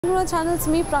To our channel, it's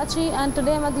me Prachi, and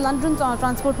today I'm at the London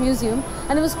Transport Museum,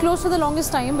 and it was closed for the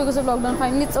longest time because of lockdown.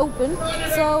 Finally it's open.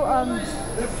 So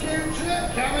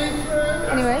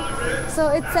anyway, so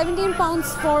it's £17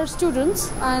 for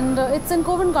students, and it's in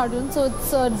Covent Garden, so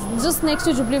it's just next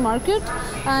to Jubilee Market,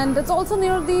 and it's also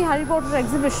near the Harry Potter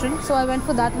exhibition. So I went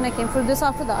for that and I came for this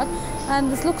after that,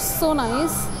 and this looks so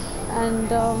nice,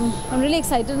 and I'm really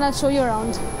excited, and I'll show you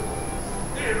around.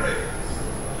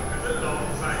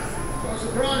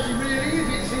 Surprising really,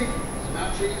 is it?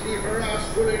 Much easier for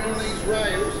us pulling on these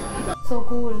rails. So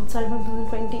cool, it started from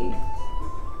 2020.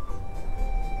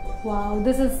 Wow,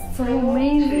 this is so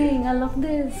amazing, I love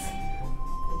this.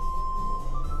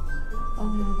 Oh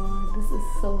my god, this is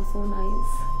so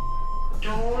nice.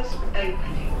 Doors opening.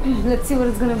 Let's see what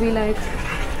it's gonna be like.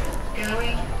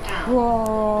 Going down.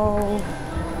 Whoa.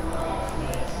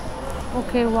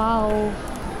 Okay, wow.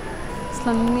 It's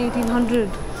London 1800.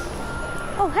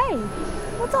 Oh hey,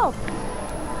 what's up?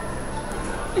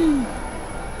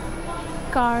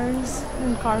 Cars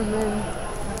and carmen.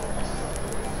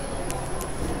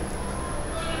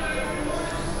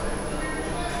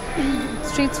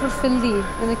 Streets were filthy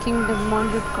and the king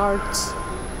demanded carts.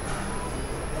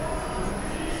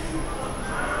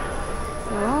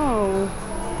 Oh,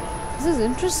 this is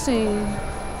interesting.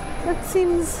 That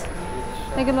seems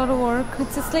like a lot of work.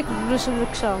 It's just like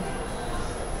rickshaw.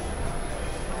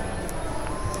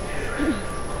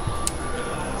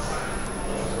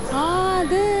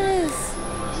 This!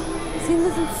 I've seen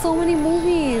this in so many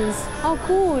movies. How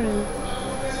cool!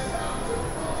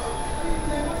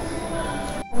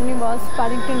 Omnibus,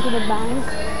 Paddington to the Bank,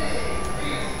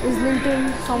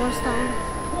 Islington, Somerstown.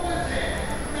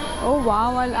 Oh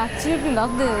wow, I'll absolutely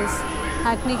love this.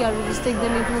 Hackney carriages, take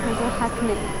them into the country of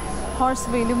Hackney. Horse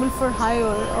available for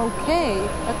hire. Okay,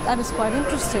 that is quite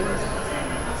interesting.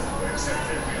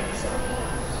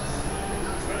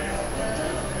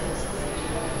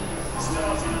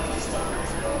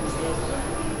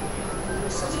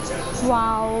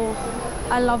 Wow,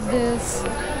 I love this.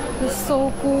 This is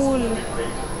so cool. I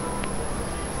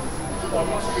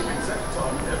must give exact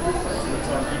time every customer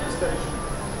time keep the station.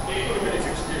 2 minutes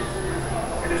excuse.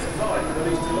 It is 5 for the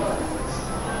least delay.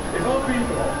 If I've been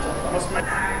blocked, I must make...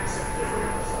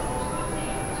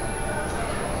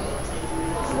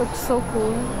 Looks so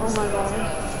cool. Oh my god.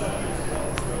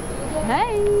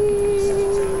 Hey!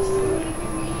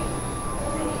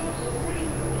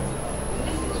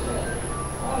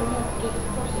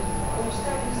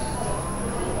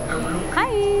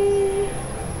 Hi!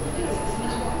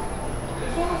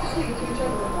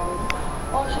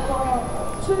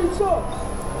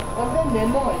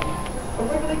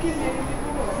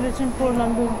 Rich and poor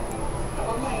London.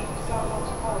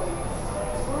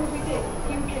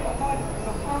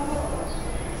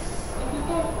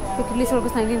 Piccadilly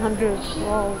Circus 1900.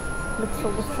 Wow, looks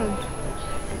so different.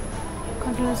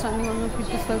 Continuous standing on my feet,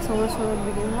 just felt so much more at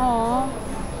the beginning. Aww.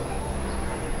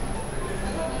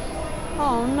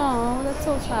 Oh no, that's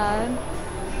so sad.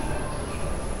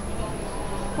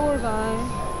 Poor guy.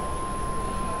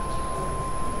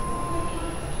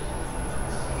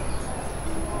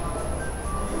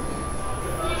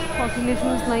 Population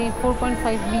was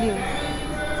 4.5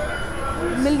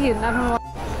 million. I don't know.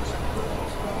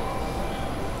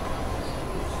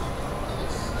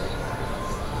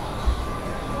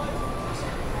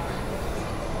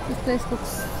 This place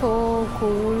looks so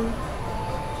cool.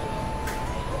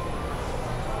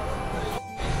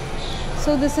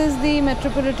 So this is the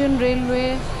Metropolitan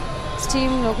Railway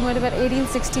steam locomotive at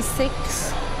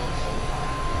 1866.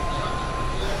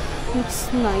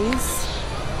 Looks nice.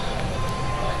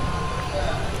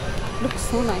 Looks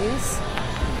so nice.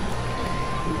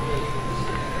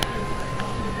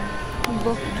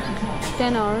 Booked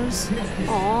 10 hours.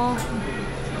 Aww.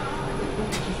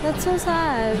 That's so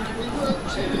sad.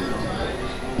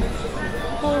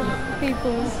 Poor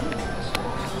people.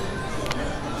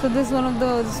 So this is one of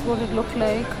those, this is what it looked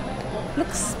like.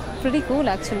 Looks pretty cool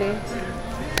actually.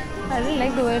 I really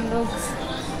like the way it looks.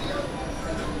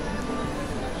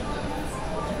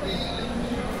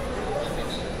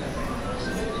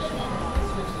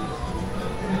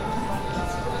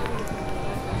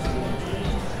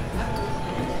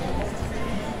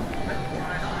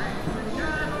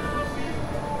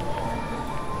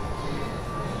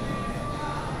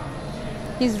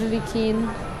 He's really keen,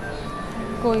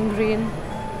 going green.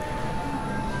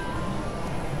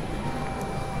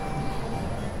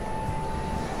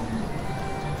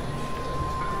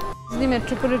 The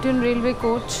Metropolitan Railway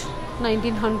coach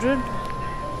 1900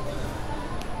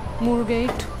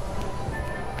 Moorgate.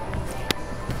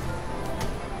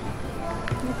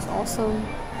 Looks awesome.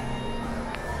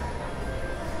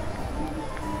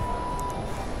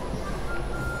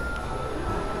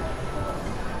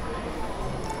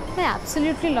 I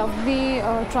absolutely love the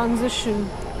transition.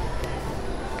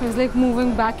 It was like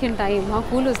moving back in time. How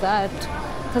cool is that?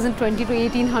 2020 to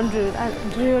 1800. I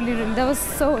really, that was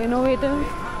so innovative.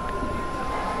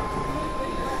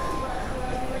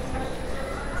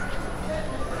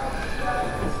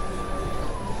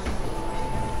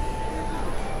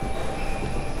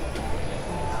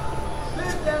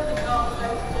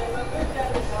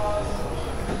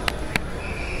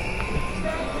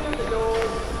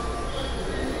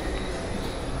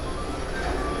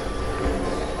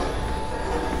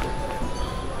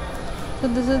 So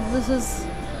this is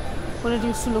what it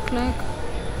used to look like.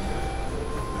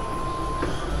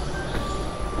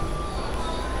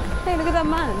 Hey, look at that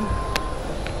man.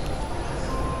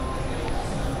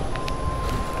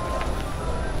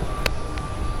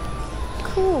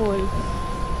 Cool.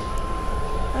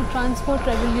 A transport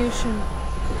revolution.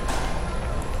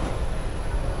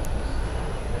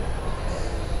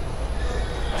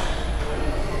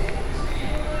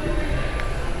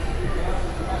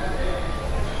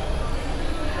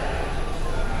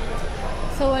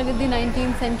 So I did the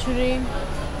 19th century,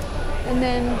 and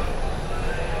then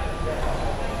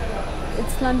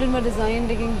it's London by design,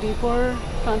 digging deeper,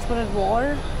 transport at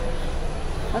war.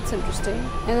 That's interesting.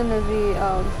 And then there's the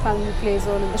family play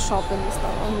zone and the shop and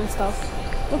the stuff.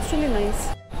 Looks really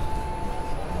nice.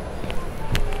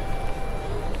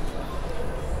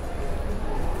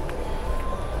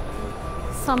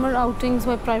 Summer outings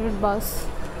by private bus.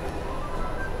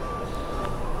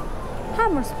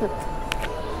 Hammersmith.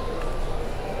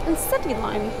 And City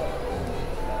Line.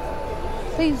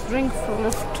 Please drink for a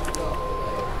lift.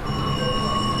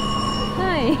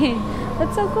 Hi,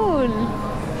 that's so cool.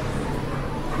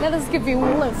 Let us give you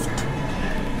a lift.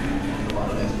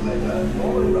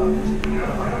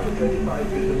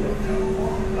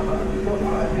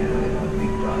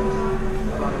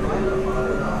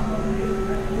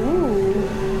 Ooh,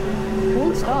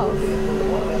 cool stuff.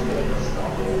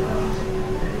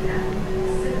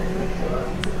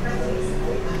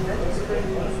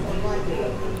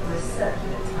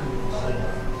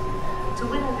 To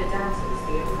win over doubters,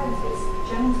 The Apprentice,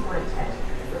 James Whitehead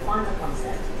refined the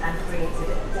concept and created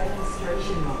a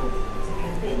demonstration model to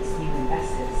convince new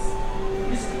investors.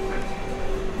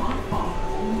 My father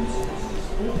almost lost his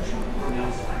fortune on the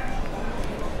outside.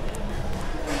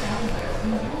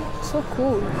 So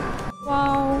cool.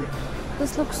 Wow,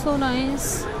 this looks so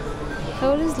nice. I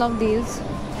always love these.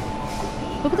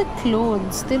 Look at the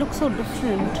clothes, they look so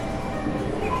different.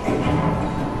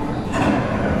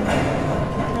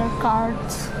 There are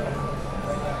cards.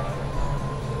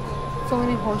 So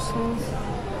many horses.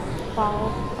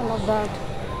 Wow, I love that.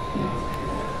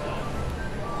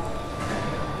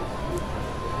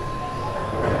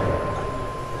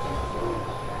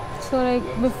 So like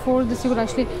before this you could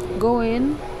actually go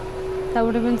in. That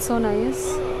would have been so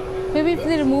nice. Maybe if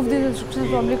they remove these restrictions,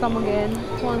 I'll probably come again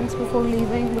once before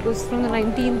leaving, because from the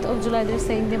 19th of July they're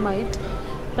saying they might.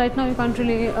 Right now you can't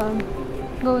really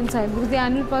go inside because the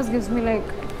annual pass gives me like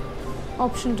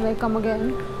option to like come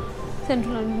again.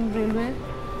 Central London Railway.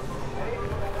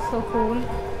 So cool.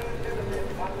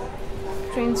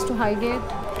 Trains to Highgate.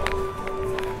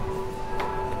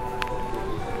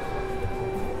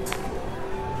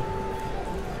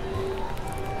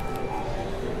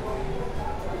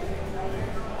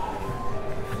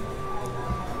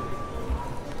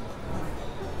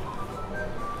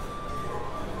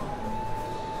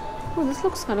 Oh, this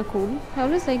looks kind of cool. I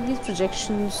always like these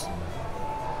projections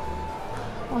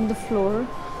on the floor.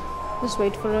 Just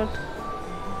wait for it.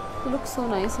 It looks so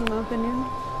nice in my opinion.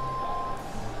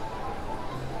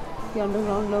 The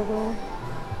underground logo.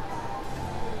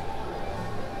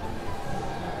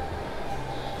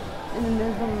 And then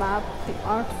there's the map, the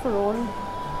art for all.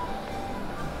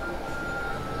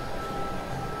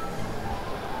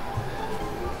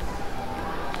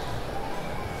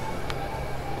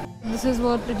 This is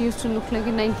what it used to look like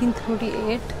in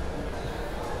 1938.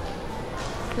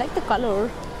 I like the color.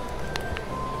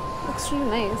 Looks really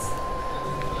nice.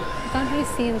 You can't really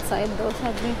see inside though,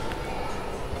 sadly.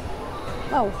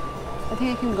 Oh, I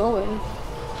think I can go in.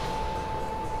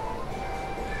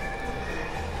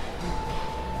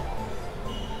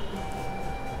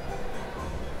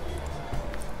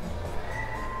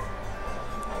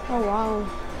 Oh wow.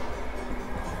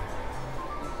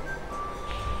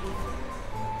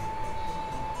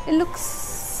 It looks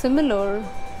similar.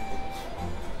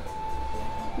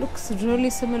 Looks really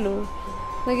similar.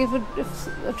 Like if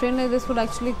a train like this would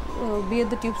actually be at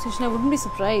the tube station, I wouldn't be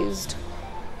surprised.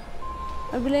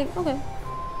 I'd be like, okay,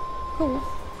 cool.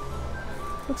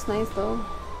 Looks nice though.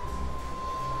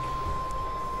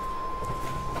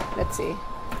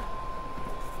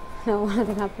 No,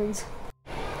 nothing happens.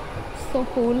 So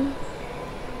cool.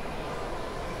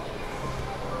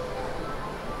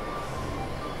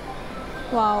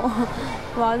 Wow.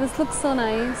 Wow, this looks so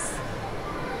nice.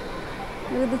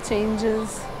 Look at the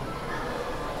changes.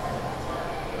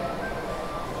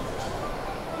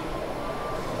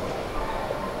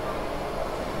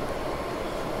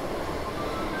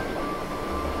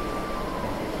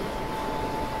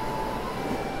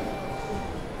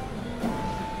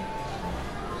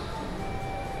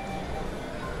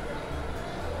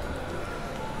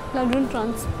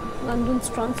 London's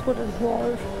transport at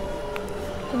war.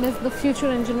 And there's the future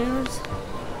engineers.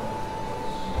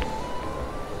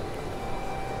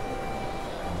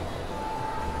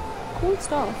 Cool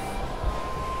stuff.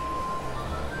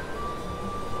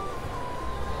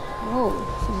 Oh,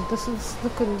 so this is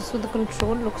what the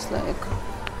control looks like.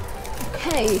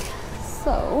 Okay,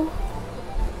 so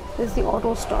there's the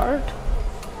auto start.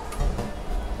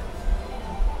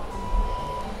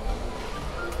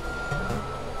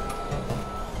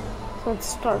 So it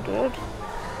started.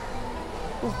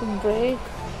 There's the brake.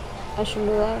 I should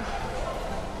do that.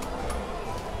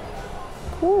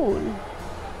 Cool.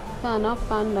 Fan up,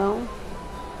 fan down.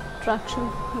 Traction,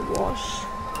 wash.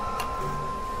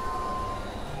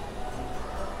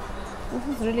 This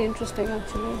is really interesting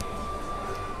actually.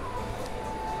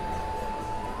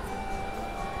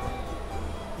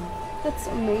 That's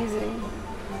amazing.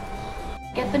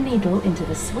 Get the needle into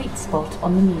the sweet spot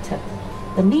on the meter.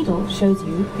 The needle shows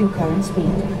you your current speed.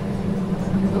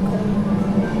 Okay.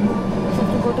 So I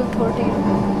have to go to 30.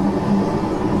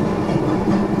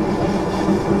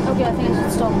 Okay, I think I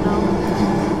should stop now.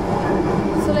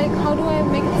 So like, how do I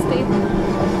make it stable?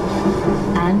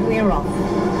 And we're off.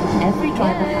 Every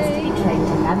driver has to be trained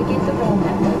to navigate the rail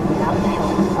network without the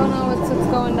help. Oh no, it's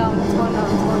going down, it's going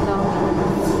down, it's going down.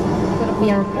 We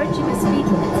are approaching a speed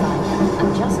limit sign.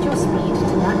 Adjust your speed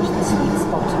to match the sweet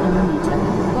spot on the meter.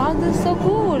 Wow, this is so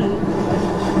cool.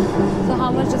 So how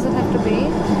much does it have to be?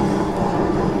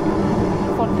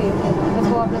 40. Let's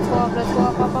go up, let's go up, let's go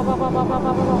up, up, up, up, up, up, up,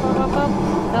 up, up, up, up, up.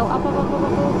 No, up, up, up, up,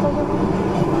 up, up, up.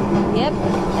 Yep,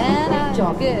 and Great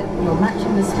job. Good. You're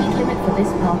matching the speed limit for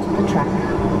this part of the track.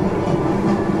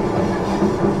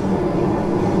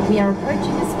 We are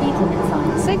approaching a speed limit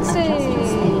sign. 60. Adjust your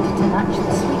speed to match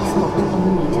the sweet spot on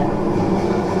the meter.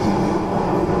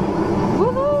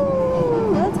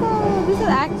 Woohoo! Let's go! This is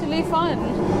actually fun.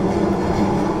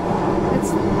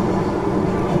 It's...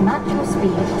 Match your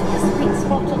speed to the sweet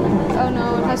spot on the meter. Oh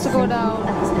no, it has to go down.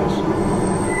 At the station.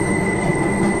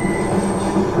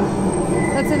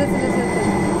 That's it, that's it, that's it. That's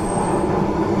it.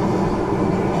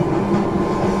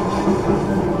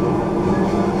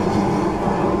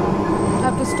 I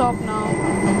have to stop now.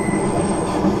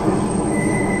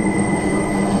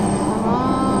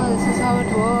 Ah, this is how it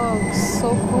works. So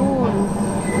cool.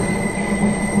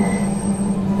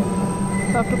 I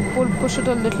have to push it a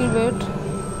little bit,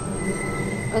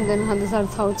 and then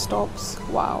that's how it stops.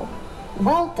 Wow.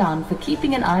 Well done for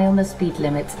keeping an eye on the speed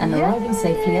limits and arriving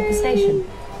safely at the station.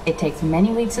 It takes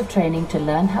many weeks of training to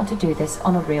learn how to do this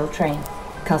on a real train.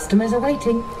 Customers are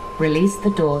waiting. Release the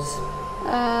doors.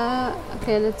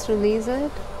 Okay, let's release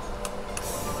it.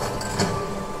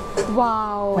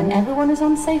 Wow. When everyone is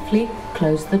on safely,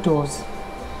 close the doors.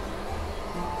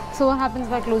 So what happens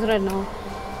if I close it right now?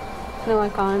 No, I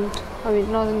can't. I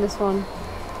mean, not in this one.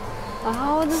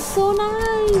 Oh, this is so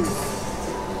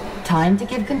nice. Time to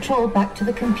give control back to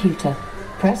the computer.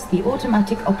 Press the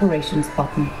automatic operations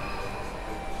button.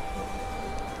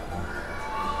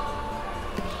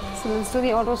 So let's do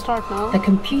the auto start now. The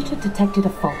computer detected a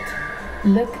fault.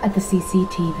 Look at the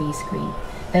CCTV screen.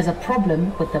 There's a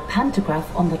problem with the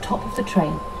pantograph on the top of the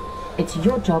train. It's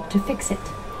your job to fix it.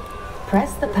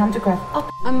 Press the pantograph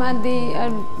up. I'm at the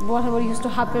whatever used to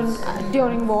happen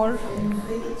during war,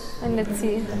 and let's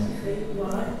see.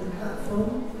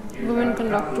 Women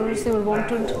conductors, they were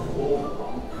wanted. Oh.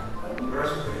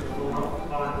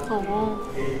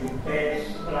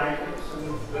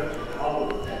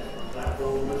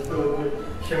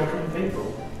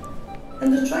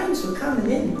 And the trains were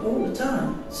coming in all the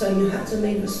time, so you had to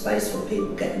leave a space for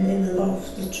people getting in and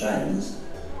off the trains.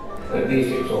 At least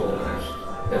it's organised.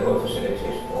 There were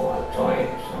facilities for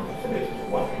toilets and facilities for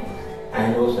washing,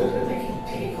 and also for making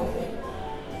tea, coffee.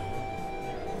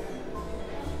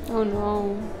 Oh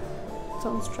no,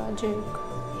 sounds tragic.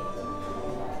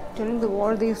 During the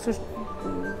war, they used to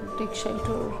take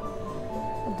shelter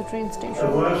at the train station.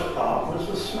 The worst part was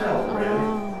the smell,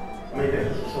 really. I mean, it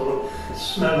was a sort of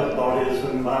smell of bodies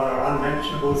and other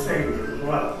unmentionable things as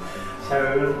well. So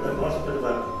there was a bit of a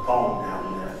bomb down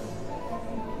there.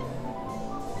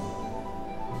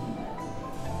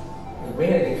 We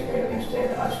had experienced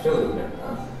said, I still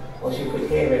remember, was you could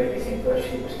hear everything where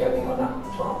she was going on up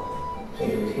top. So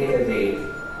you would hear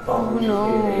the bombs, you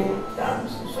would hear the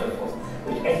drums and so forth,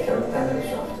 which echoed down the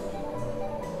shaft.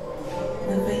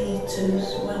 The V2s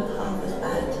weren't half as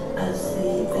bad as the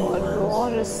V1s. God, war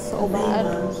is so The bad.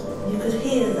 V1s, you could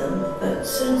hear them, but as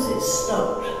soon as it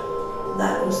stopped,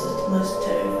 that was the most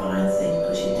terrifying thing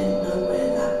because you didn't know where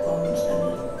that bomb was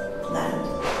going to land.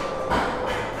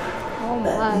 Oh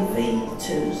But my. the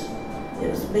V2s, it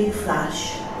was a big flash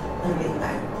and a big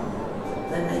bang.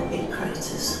 They made big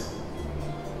craters.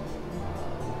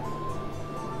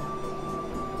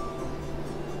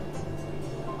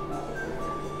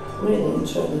 Really and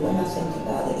truly, when I think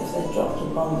about it, if they dropped a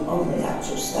bomb on the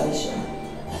actual station,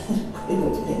 we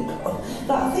would have been gone.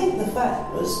 But I think the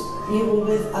fact was you were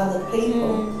with other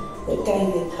people that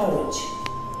gave you courage.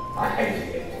 I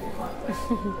hated it, to be quite frank.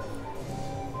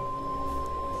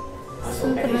 I thought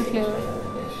Super anything was clever. better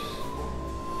than this.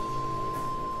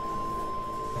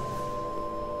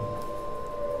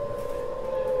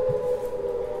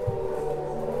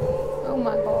 Oh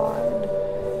my god.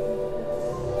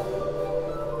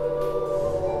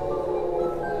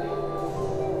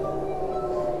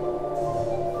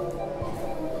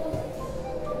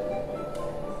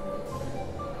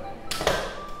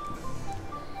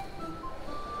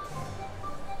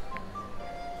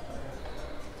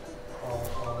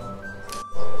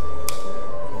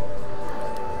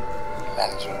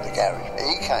 Manager of the garage.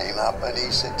 He came up and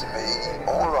he said to me,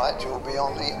 all right, you'll be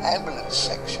on the ambulance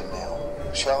section now.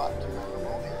 Show up tomorrow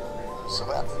morning. So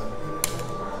that's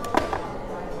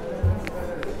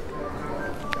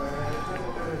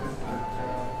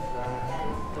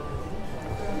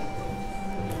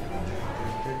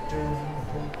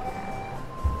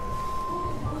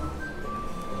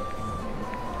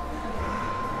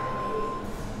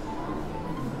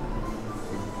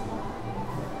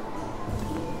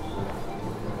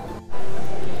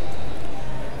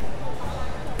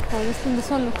Honestly, this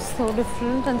one looks so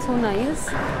different and so nice.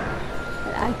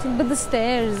 Actually, but the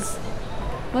stairs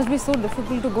must be so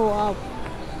difficult to go up.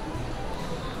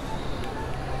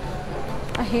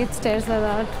 I hate stairs like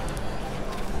that.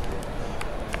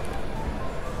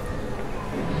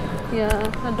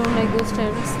 Yeah, I don't like those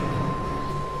stairs.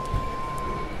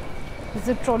 This is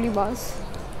a trolley bus.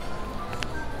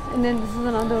 And then this is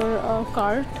another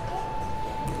cart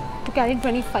to carry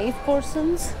 25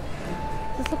 persons.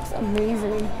 This looks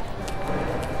amazing.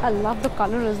 I love the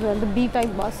color as well. The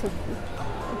B-type bus it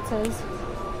says.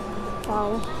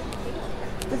 Wow.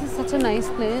 This is such a nice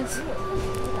place.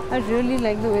 I really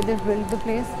like the way they've built the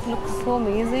place. It looks so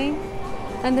amazing.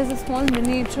 And there's a small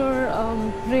miniature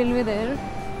railway there.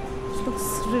 It looks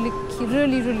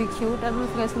really cute. I don't know if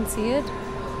you guys can see it.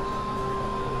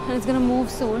 And it's gonna move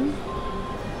soon.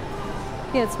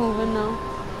 Yeah, it's moving now.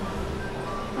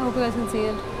 I hope you guys can see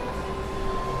it.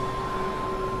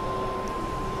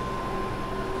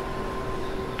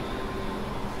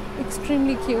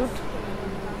 Extremely cute.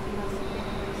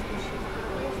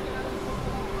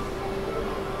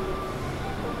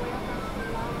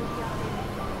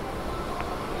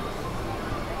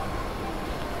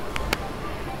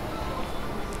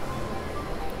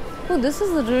 Oh, this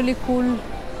is a really cool.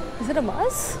 Is it a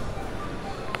bus?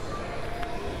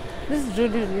 This is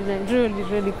really nice.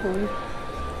 Really cool.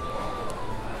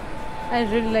 I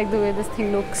really like the way this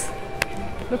thing looks.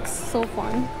 Looks so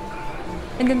fun.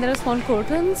 And then there are small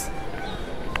curtains.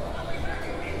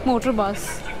 Motor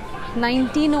bus.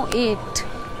 1908.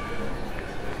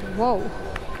 Whoa.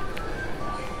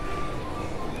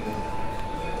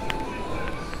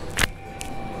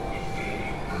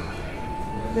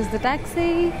 This is the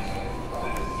taxi.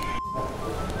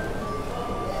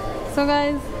 So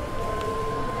guys,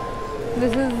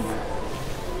 this is,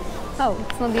 oh,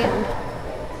 it's not the end.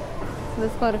 So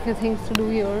there's quite a few things to do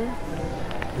here.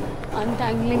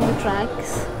 Untangling the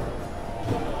tracks.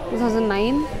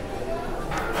 2009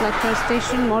 Blackfriars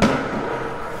Station model.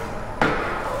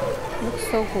 Looks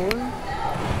so cool.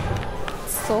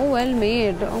 So well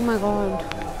made. Oh my god.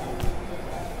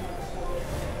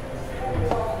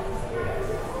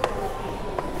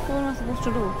 What am I supposed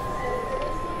to do?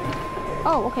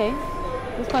 Oh, okay.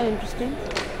 This is quite interesting.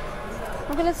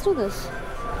 Okay, let's do this.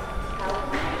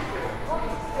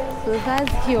 So this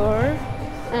guy's here,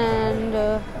 and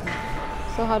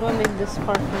so how do I make this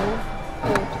part move?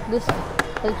 Wait, this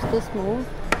helps this move.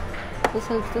 This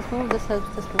helps this move. This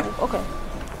helps this move. Okay.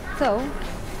 So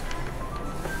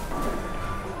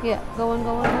yeah, go in.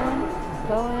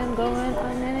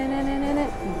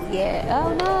 Yeah.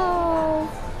 Oh no.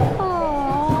 Oh.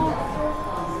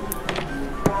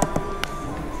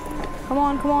 Come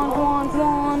on.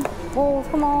 Oh,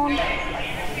 come on.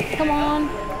 Come on.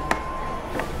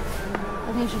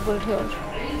 I think I should put it here.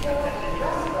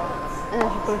 And I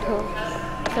should put it here.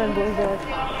 Instead of going there.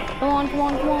 Come on, come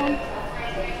on, come on.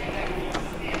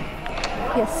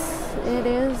 Yes, it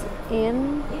is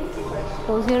in.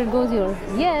 Goes here, it goes here.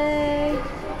 Yay!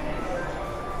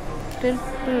 Still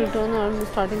to return on the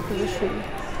starting position.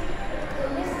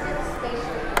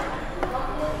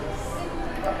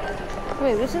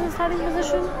 Wait, which is the starting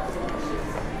position?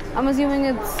 I'm assuming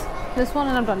it's this one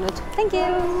and I've done it. Thank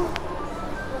you!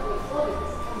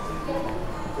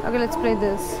 Okay, let's play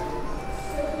this.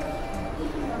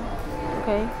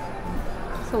 Okay.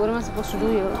 So what am I supposed to do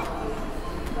here?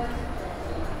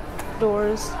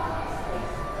 Doors.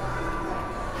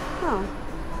 Oh.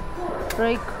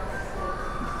 Brake.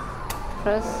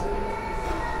 Press.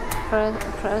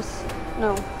 Press.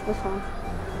 No, this one.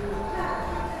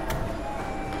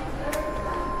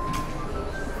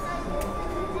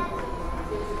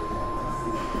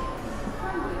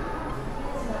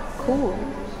 Cool.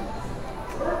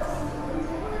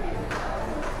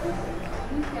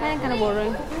 And kind of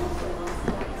boring.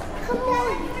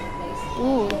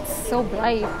 Ooh, it's so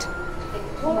bright.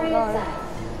 Oh my god.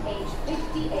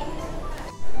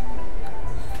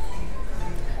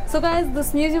 So guys,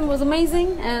 this museum was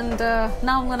amazing, and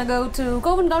now I'm gonna go to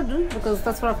Covent Garden because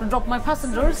that's where I have to drop my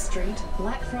passengers. Street,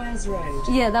 Blackfriars Road.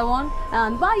 Yeah, that one.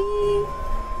 And bye.